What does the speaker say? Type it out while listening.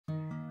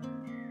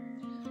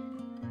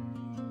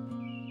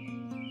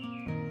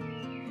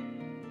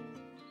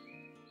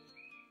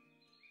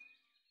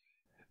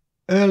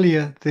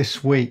Earlier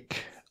this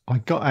week, I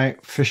got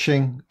out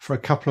fishing for a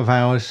couple of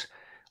hours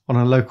on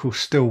a local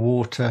still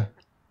water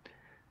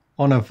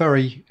on a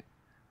very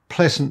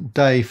pleasant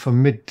day for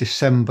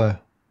mid-December.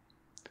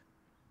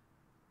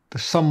 The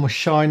sun was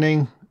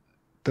shining,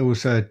 there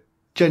was a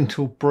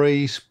gentle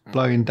breeze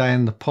blowing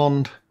down the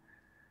pond,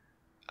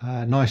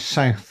 a nice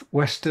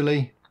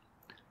southwesterly.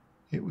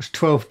 It was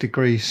 12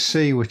 degrees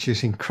C, which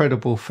is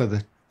incredible for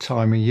the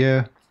time of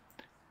year.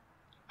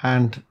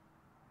 And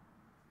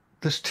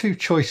there's two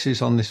choices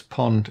on this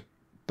pond.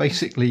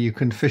 Basically, you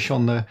can fish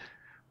on the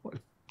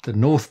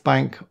north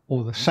bank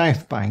or the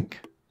south bank.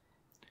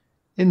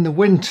 In the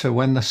winter,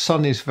 when the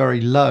sun is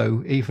very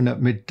low, even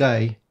at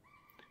midday,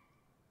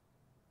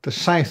 the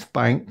south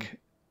bank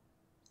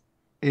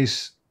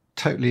is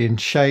totally in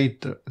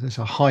shade. There's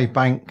a high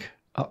bank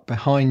up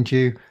behind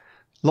you,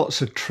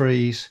 lots of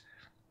trees,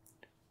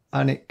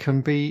 and it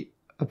can be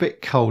a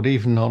bit cold.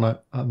 Even on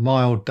a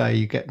mild day,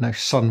 you get no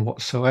sun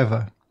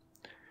whatsoever.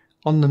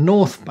 On the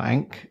north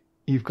bank,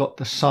 you've got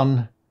the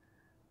sun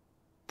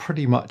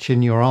pretty much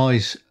in your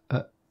eyes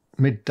at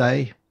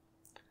midday.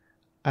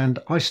 And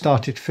I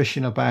started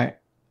fishing about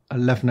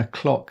 11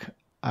 o'clock.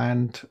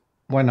 And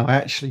when I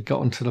actually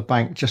got onto the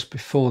bank just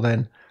before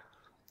then,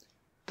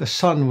 the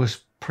sun was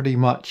pretty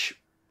much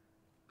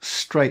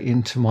straight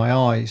into my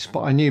eyes.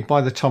 But I knew by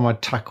the time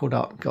I'd tackled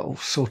up, got all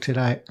sorted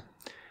out,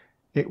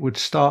 it would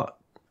start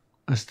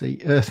as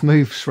the earth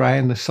moves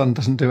round. The sun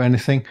doesn't do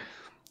anything.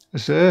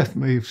 As the earth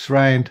moves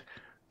round,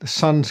 the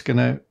sun's going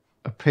to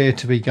appear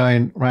to be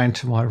going round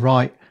to my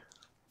right.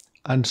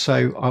 And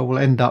so I will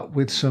end up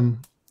with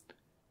some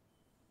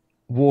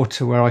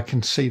water where I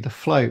can see the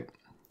float.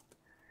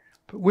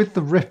 But with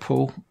the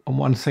ripple on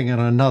one thing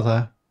and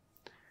another,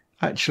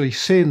 actually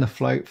seeing the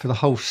float for the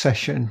whole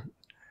session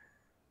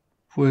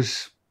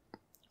was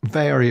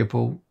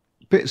variable.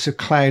 Bits of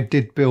cloud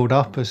did build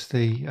up as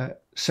the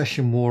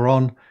session wore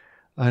on,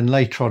 and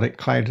later on it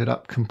clouded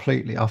up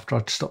completely after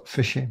I'd stopped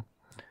fishing,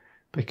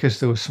 because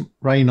there was some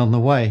rain on the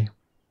way.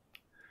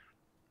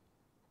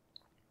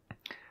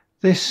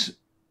 This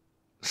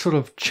sort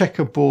of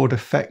checkerboard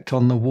effect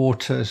on the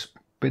water has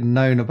been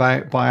known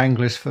about by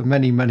anglers for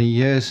many, many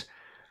years.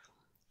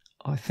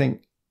 I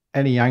think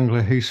any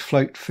angler who's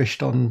float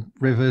fished on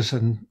rivers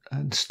and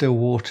still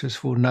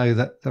waters will know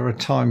that there are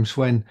times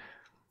when,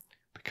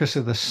 because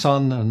of the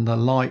sun and the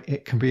light,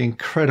 it can be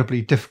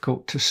incredibly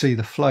difficult to see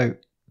the float.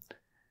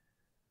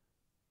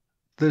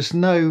 There's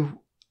no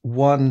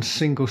one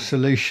single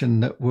solution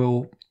that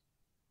will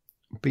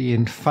be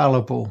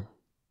infallible.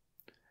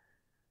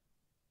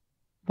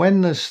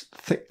 When there's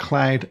thick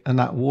cloud and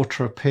that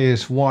water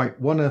appears white,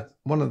 one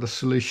of the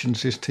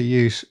solutions is to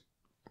use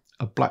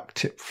a black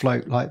tip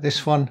float like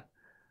this one,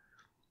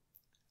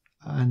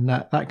 and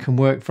that can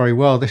work very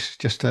well. This is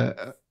just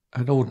an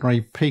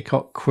ordinary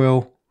peacock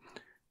quill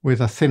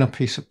with a thinner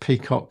piece of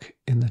peacock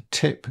in the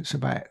tip. It's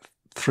about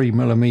 3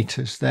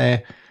 millimeters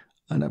there,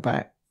 and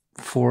about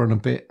 4 and a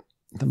bit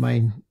the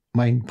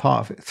main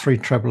part of it, 3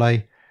 treble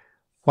A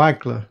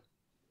waggler.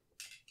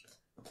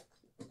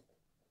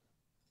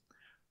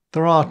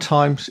 There are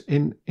times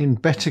in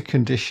better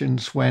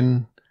conditions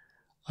when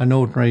an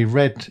ordinary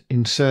red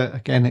insert,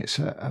 again it's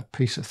a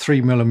piece of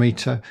 3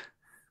 millimeter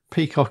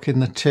peacock in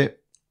the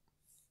tip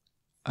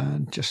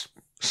and just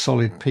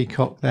solid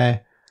peacock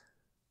there,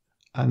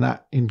 and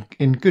that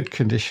in good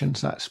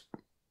conditions that's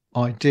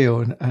ideal,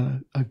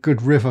 and a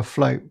good river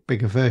float,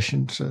 bigger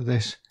versions of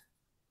this.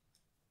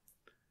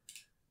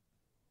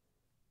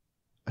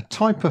 A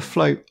type of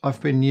float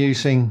I've been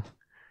using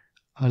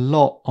a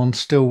lot on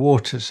still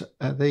waters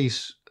are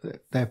these.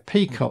 They're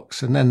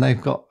peacocks, and then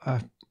they've got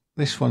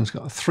this one's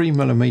got a 3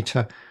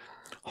 millimeter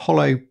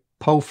hollow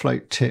pole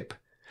float tip.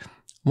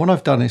 What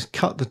I've done is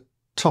cut the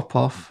top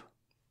off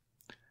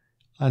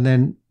and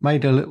then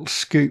made a little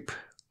scoop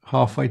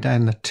halfway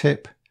down the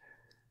tip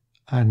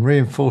and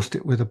reinforced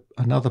it with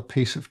another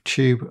piece of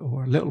tube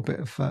or a little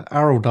bit of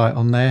araldite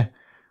on there,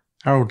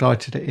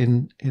 araldited it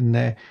in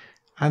there.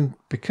 And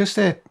because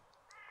they're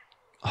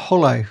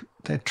hollow,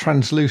 they're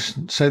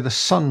translucent, so the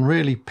sun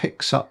really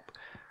picks up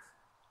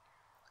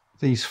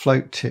these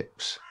float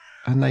tips,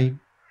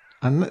 and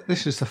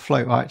this is the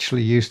float I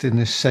actually used in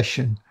this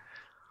session.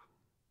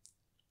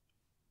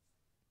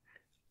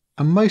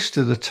 And most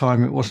of the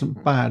time it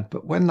wasn't bad,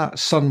 but when that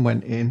sun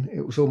went in,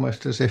 it was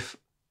almost as if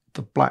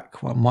the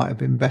black one might have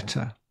been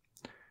better.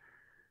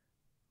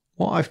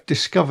 What I've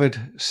discovered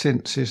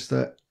since is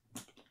that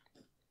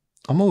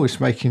I'm always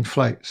making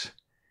floats.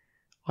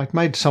 I'd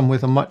made some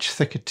with a much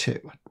thicker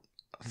tip.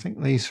 I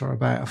think these are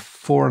about a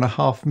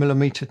 4.5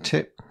 millimeter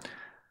tip.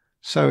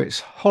 So it's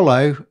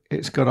hollow,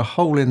 it's got a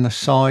hole in the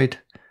side,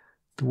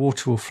 the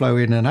water will flow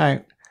in and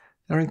out.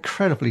 They're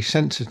incredibly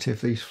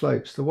sensitive, these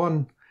floats. The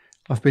one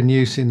I've been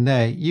using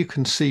there, you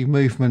can see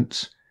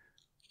movements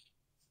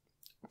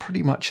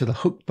pretty much of the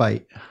hook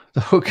bait. The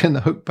hook and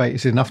the hook bait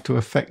is enough to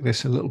affect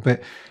this a little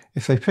bit.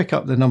 If they pick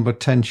up the number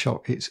 10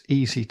 shot, it's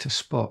easy to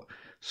spot.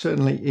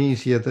 Certainly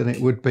easier than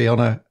it would be on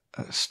a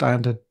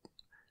standard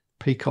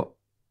peacock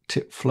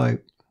tip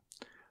float.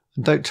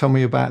 And don't tell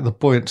me about the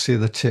buoyancy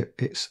of the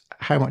tip, it's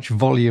how much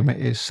volume it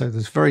is. So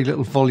there's very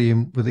little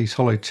volume with these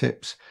hollow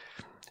tips.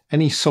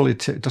 Any solid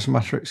tip, it doesn't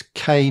matter, it's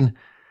cane,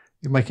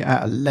 you make it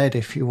out of lead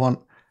if you want.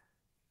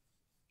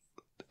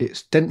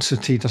 Its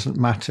density doesn't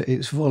matter,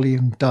 its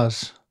volume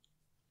does.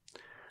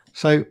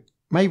 So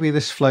maybe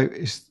this float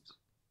is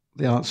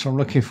the answer I'm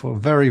looking for.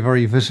 Very,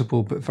 very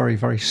visible, but very,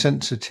 very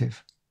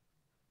sensitive.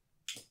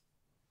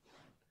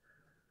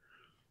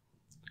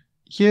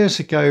 Years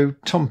ago,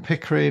 Tom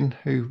Pickering,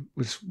 who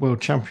was world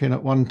champion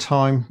at one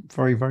time,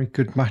 very, very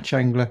good match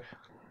angler,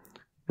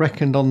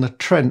 reckoned on the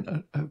Trent,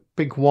 a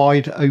big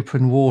wide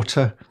open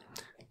water,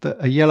 that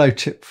a yellow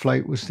tip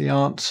float was the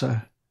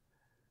answer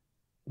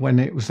when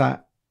it was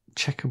that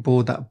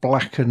checkerboard, that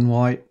black and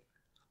white,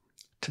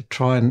 to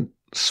try and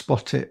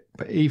spot it.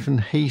 But even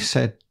he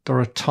said there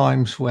are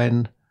times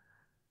when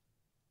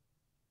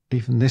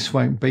even this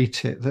won't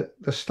beat it.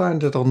 The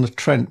standard on the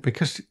Trent,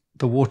 because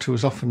the water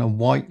was often a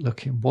white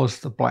looking, was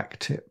the black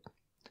tip.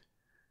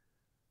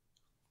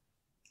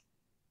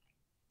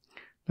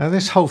 Now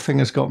this whole thing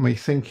has got me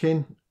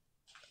thinking,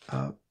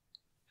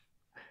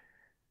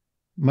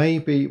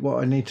 maybe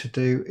what I need to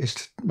do is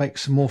to make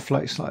some more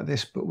floats like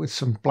this, but with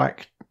some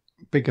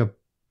bigger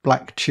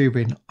black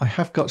tubing. I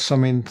have got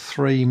some in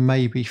 3,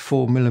 maybe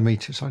 4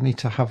 millimeters. I need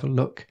to have a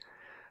look,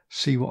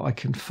 see what I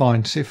can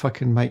find, see if I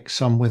can make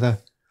some with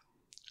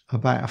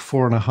about a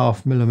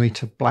 4.5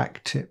 millimeter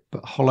black tip,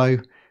 but hollow,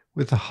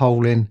 with the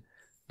hole in,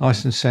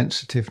 nice and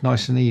sensitive,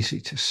 nice and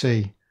easy to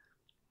see.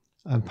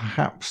 And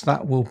perhaps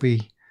that will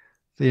be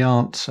the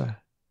answer.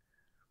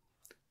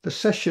 The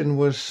session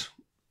was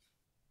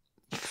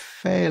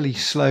fairly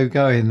slow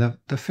going.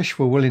 The fish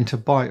were willing to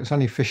bite. I was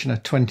only fishing a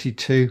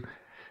 22,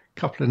 a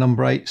couple of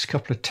number 8s, a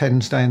couple of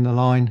 10s down the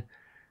line.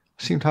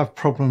 I seemed to have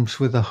problems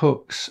with the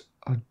hooks.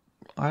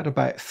 I had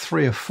about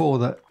 3 or 4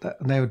 that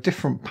they were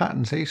different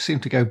patterns. They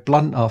seemed to go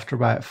blunt after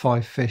about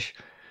 5 fish.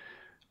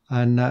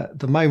 And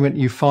the moment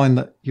you find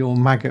that your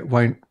maggot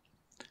won't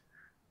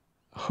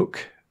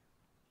hook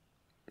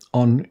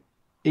on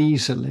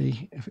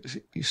easily, if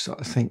you start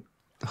to think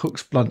the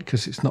hook's blunt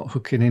because it's not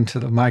hooking into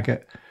the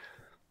maggot,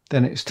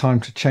 then it's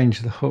time to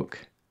change the hook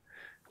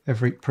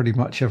pretty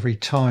much every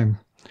time.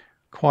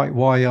 Quite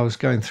why I was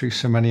going through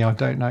so many, I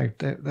don't know.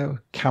 There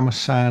were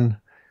Kamasan,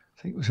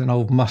 I think it was an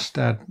old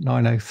Mustad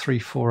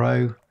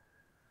 90340,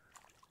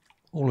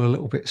 all a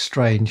little bit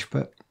strange,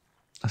 but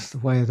that's the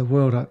way of the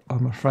world,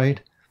 I'm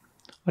afraid.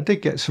 I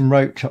did get some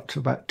roach up to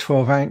about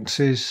 12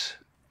 ounces,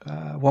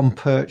 one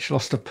perch,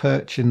 lost a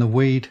perch in the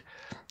weed.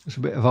 There's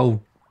a bit of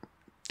old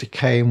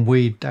decaying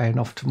weed down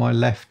off to my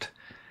left,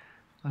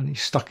 and he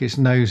stuck his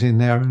nose in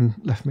there and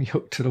left me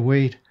hooked to the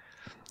weed.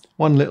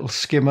 One little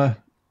skimmer,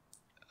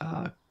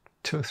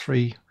 2 or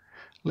 3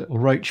 little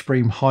roach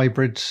bream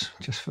hybrids,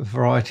 just for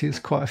variety. There's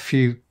quite a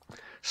few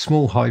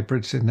small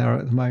hybrids in there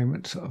at the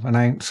moment, sort of an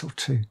ounce or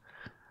 2,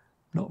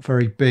 not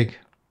very big.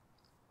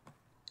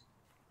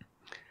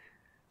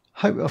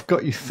 Hope I've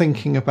got you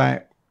thinking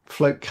about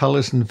float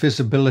colours and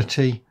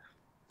visibility.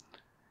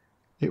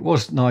 It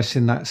was nice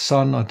in that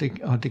sun. I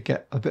did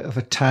get a bit of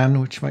a tan,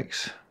 which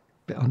makes a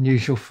bit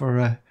unusual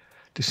for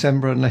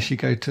December, unless you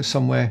go to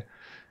somewhere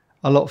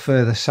a lot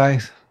further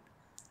south.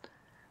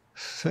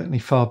 Certainly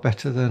far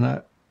better than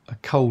a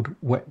cold,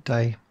 wet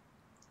day.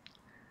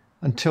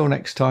 Until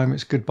next time,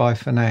 it's goodbye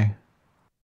for now.